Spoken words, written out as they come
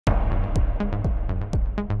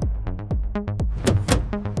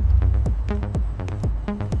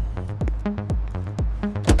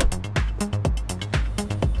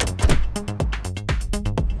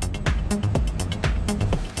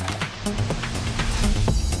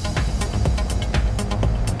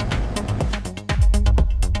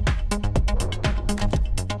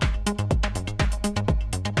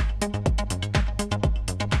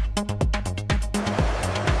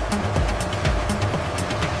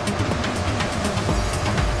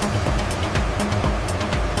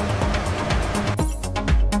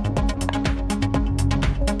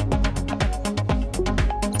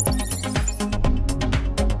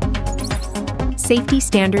Safety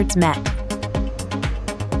standards met.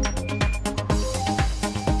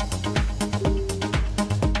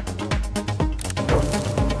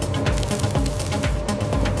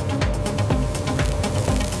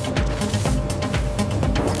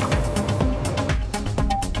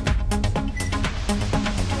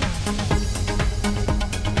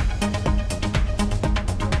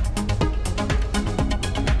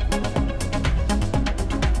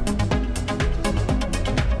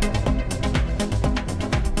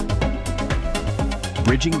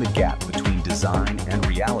 Bridging the gap between design and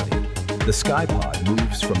reality, the SkyPod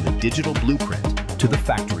moves from the digital blueprint to the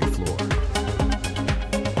factory floor.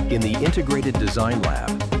 In the Integrated Design Lab,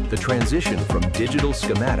 the transition from digital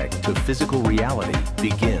schematic to physical reality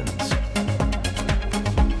begins.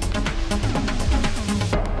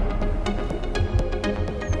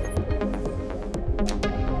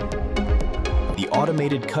 The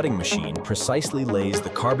automated cutting machine precisely lays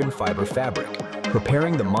the carbon fiber fabric,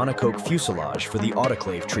 preparing the monocoque fuselage for the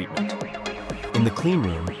autoclave treatment. In the clean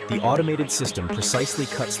room, the automated system precisely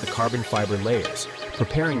cuts the carbon fiber layers,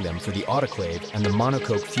 preparing them for the autoclave and the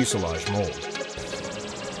monocoque fuselage mold.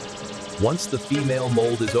 Once the female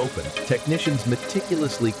mold is open, technicians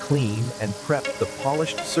meticulously clean and prep the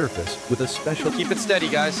polished surface with a special... Keep it steady,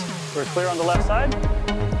 guys. We're clear on the left side.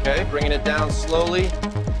 Okay, bringing it down slowly.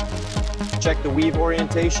 Check the weave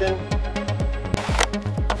orientation.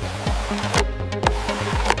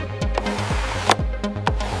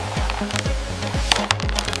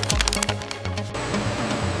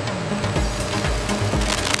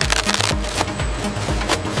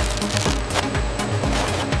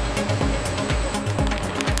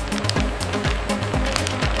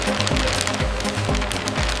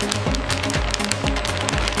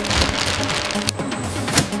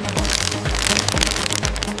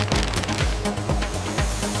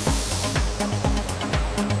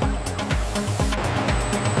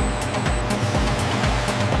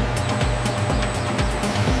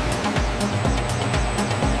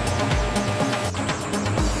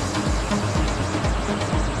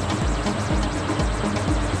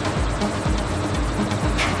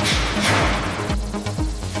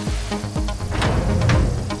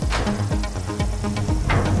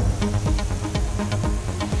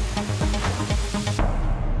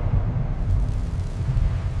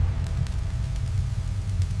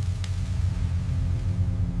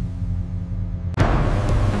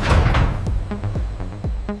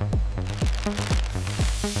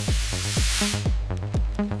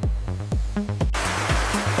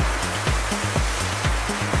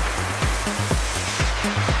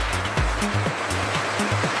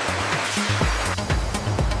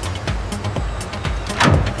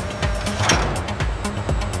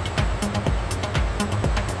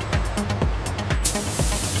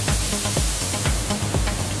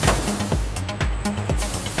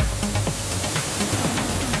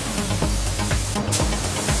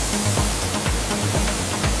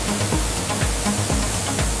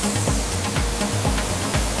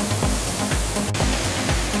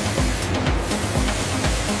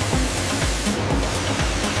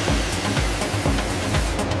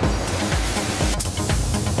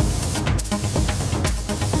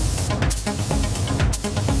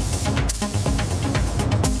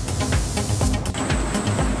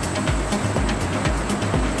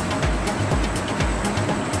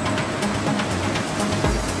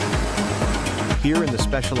 Here in the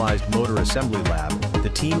specialized motor assembly lab, the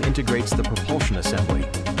team integrates the propulsion assembly,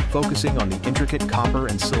 focusing on the intricate copper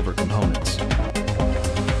and silver components.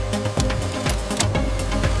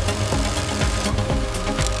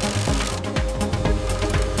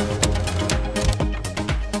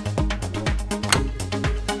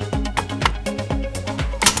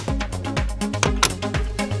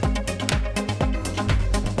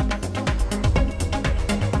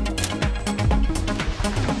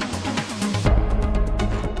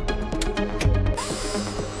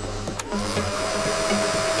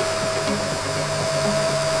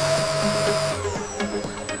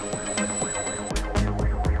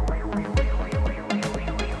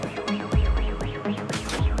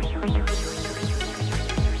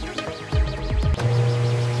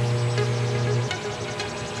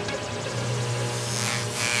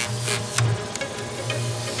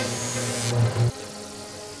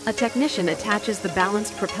 A technician attaches the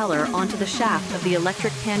balanced propeller onto the shaft of the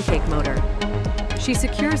electric pancake motor. She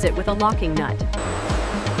secures it with a locking nut.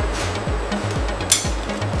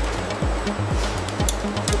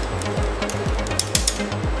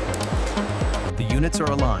 The units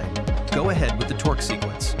are aligned. Go ahead with the torque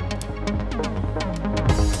sequence.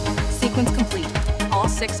 Sequence complete. All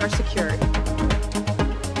 6 are secured.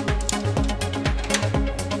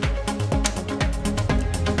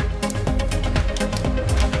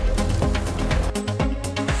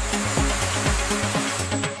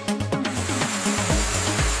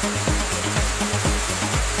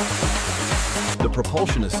 The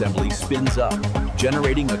propulsion assembly spins up,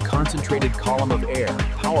 generating a concentrated column of air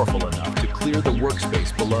powerful enough to clear the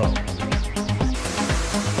workspace below.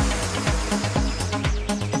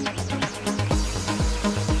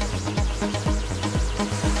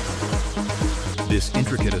 This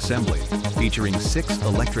intricate assembly, featuring 6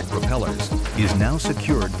 electric propellers, is now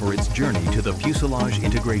secured for its journey to the fuselage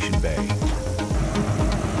integration bay.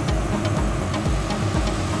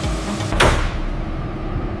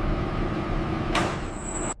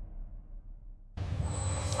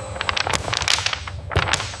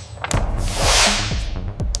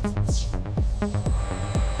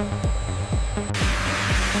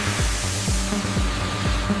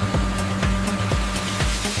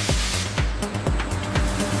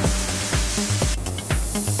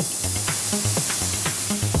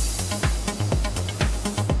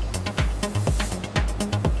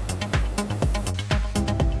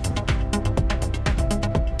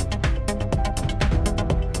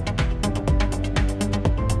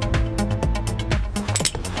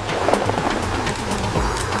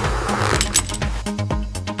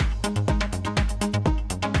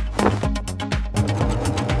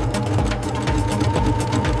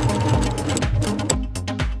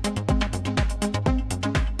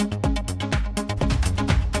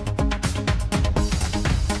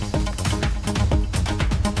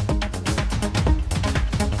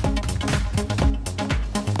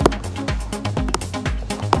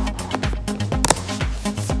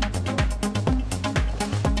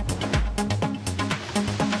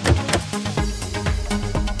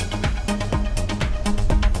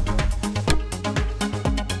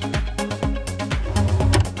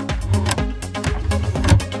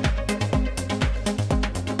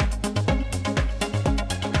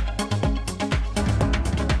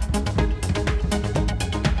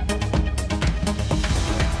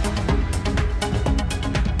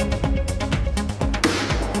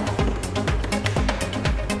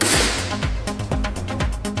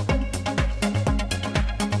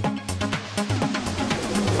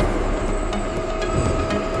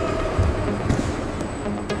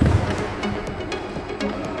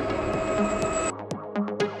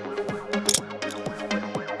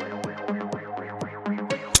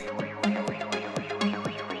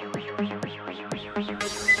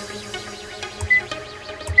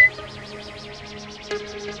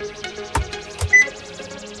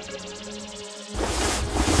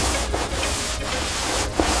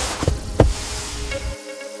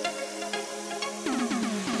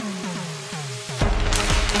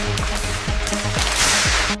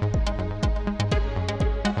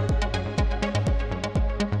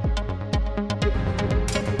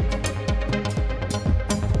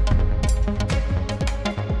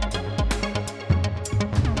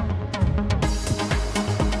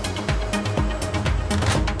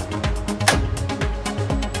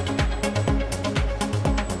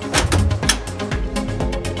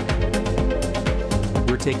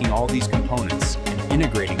 Taking all these components and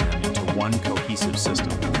integrating them into one cohesive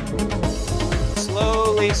system.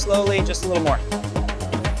 Slowly, slowly, just a little more.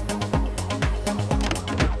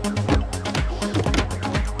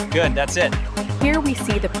 Good, that's it. Here we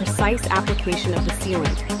see the precise application of the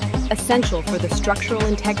sealant, essential for the structural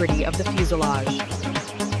integrity of the fuselage.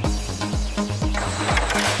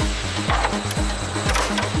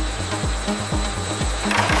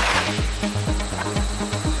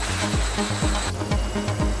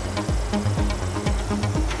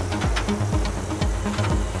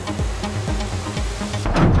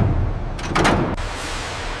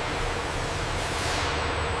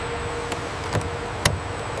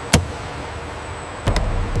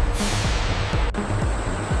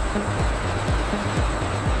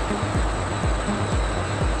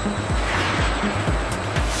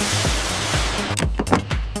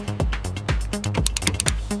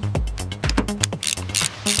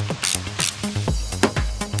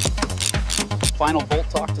 Final bolt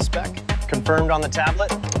torque to spec. Confirmed on the tablet.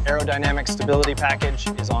 Aerodynamic stability package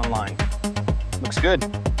is online. Looks good.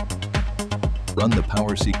 Run the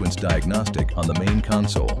power sequence diagnostic on the main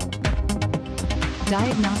console.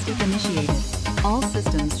 Diagnostic initiated. All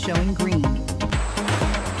systems showing green.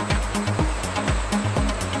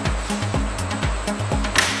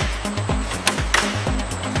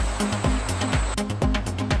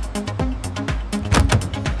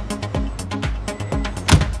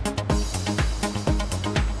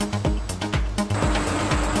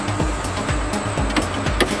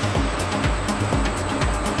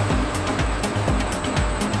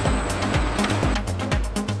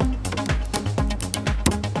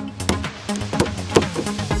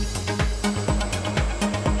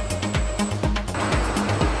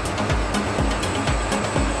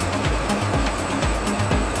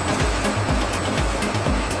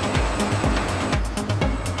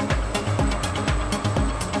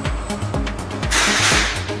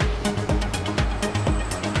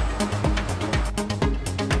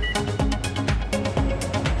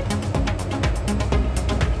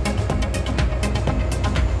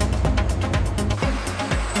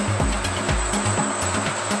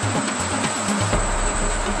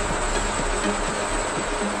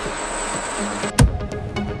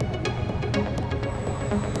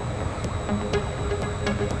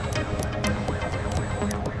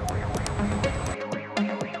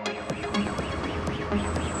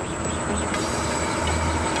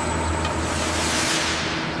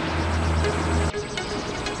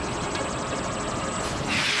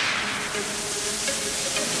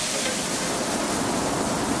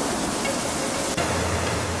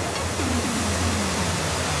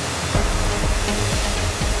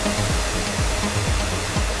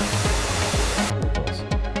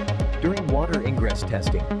 During water ingress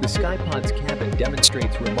testing, the Skypod's cabin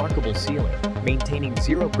demonstrates remarkable sealing, maintaining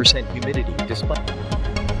 0% humidity despite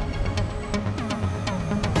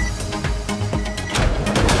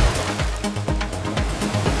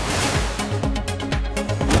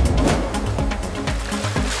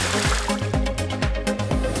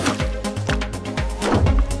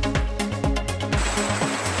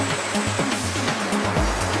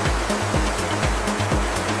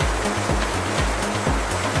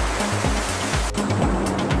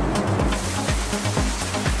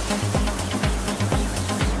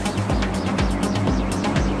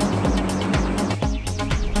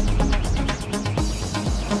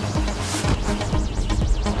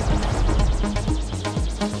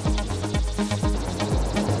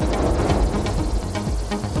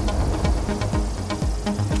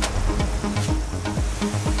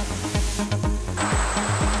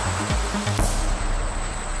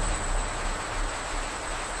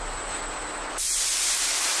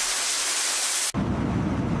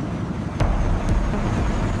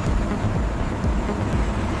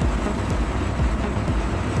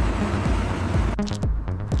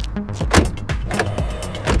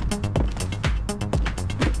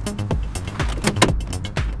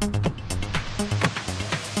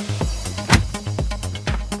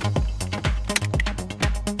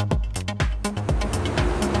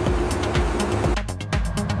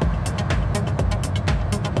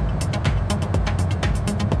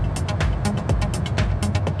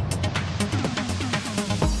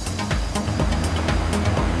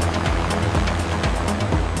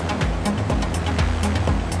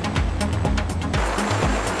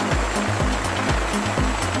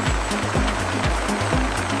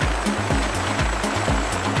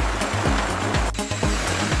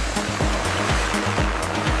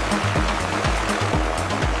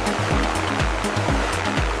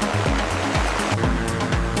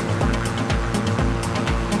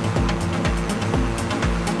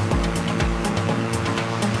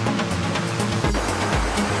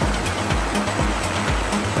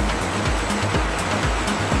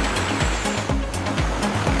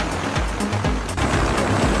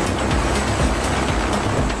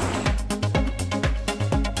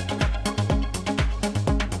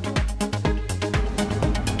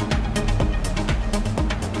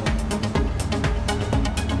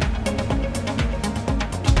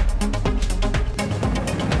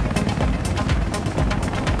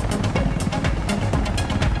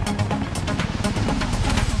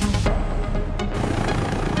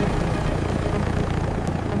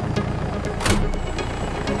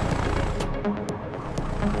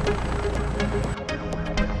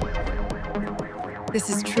This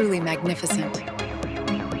is truly magnificent.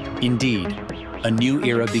 Indeed, a new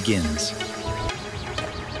era begins.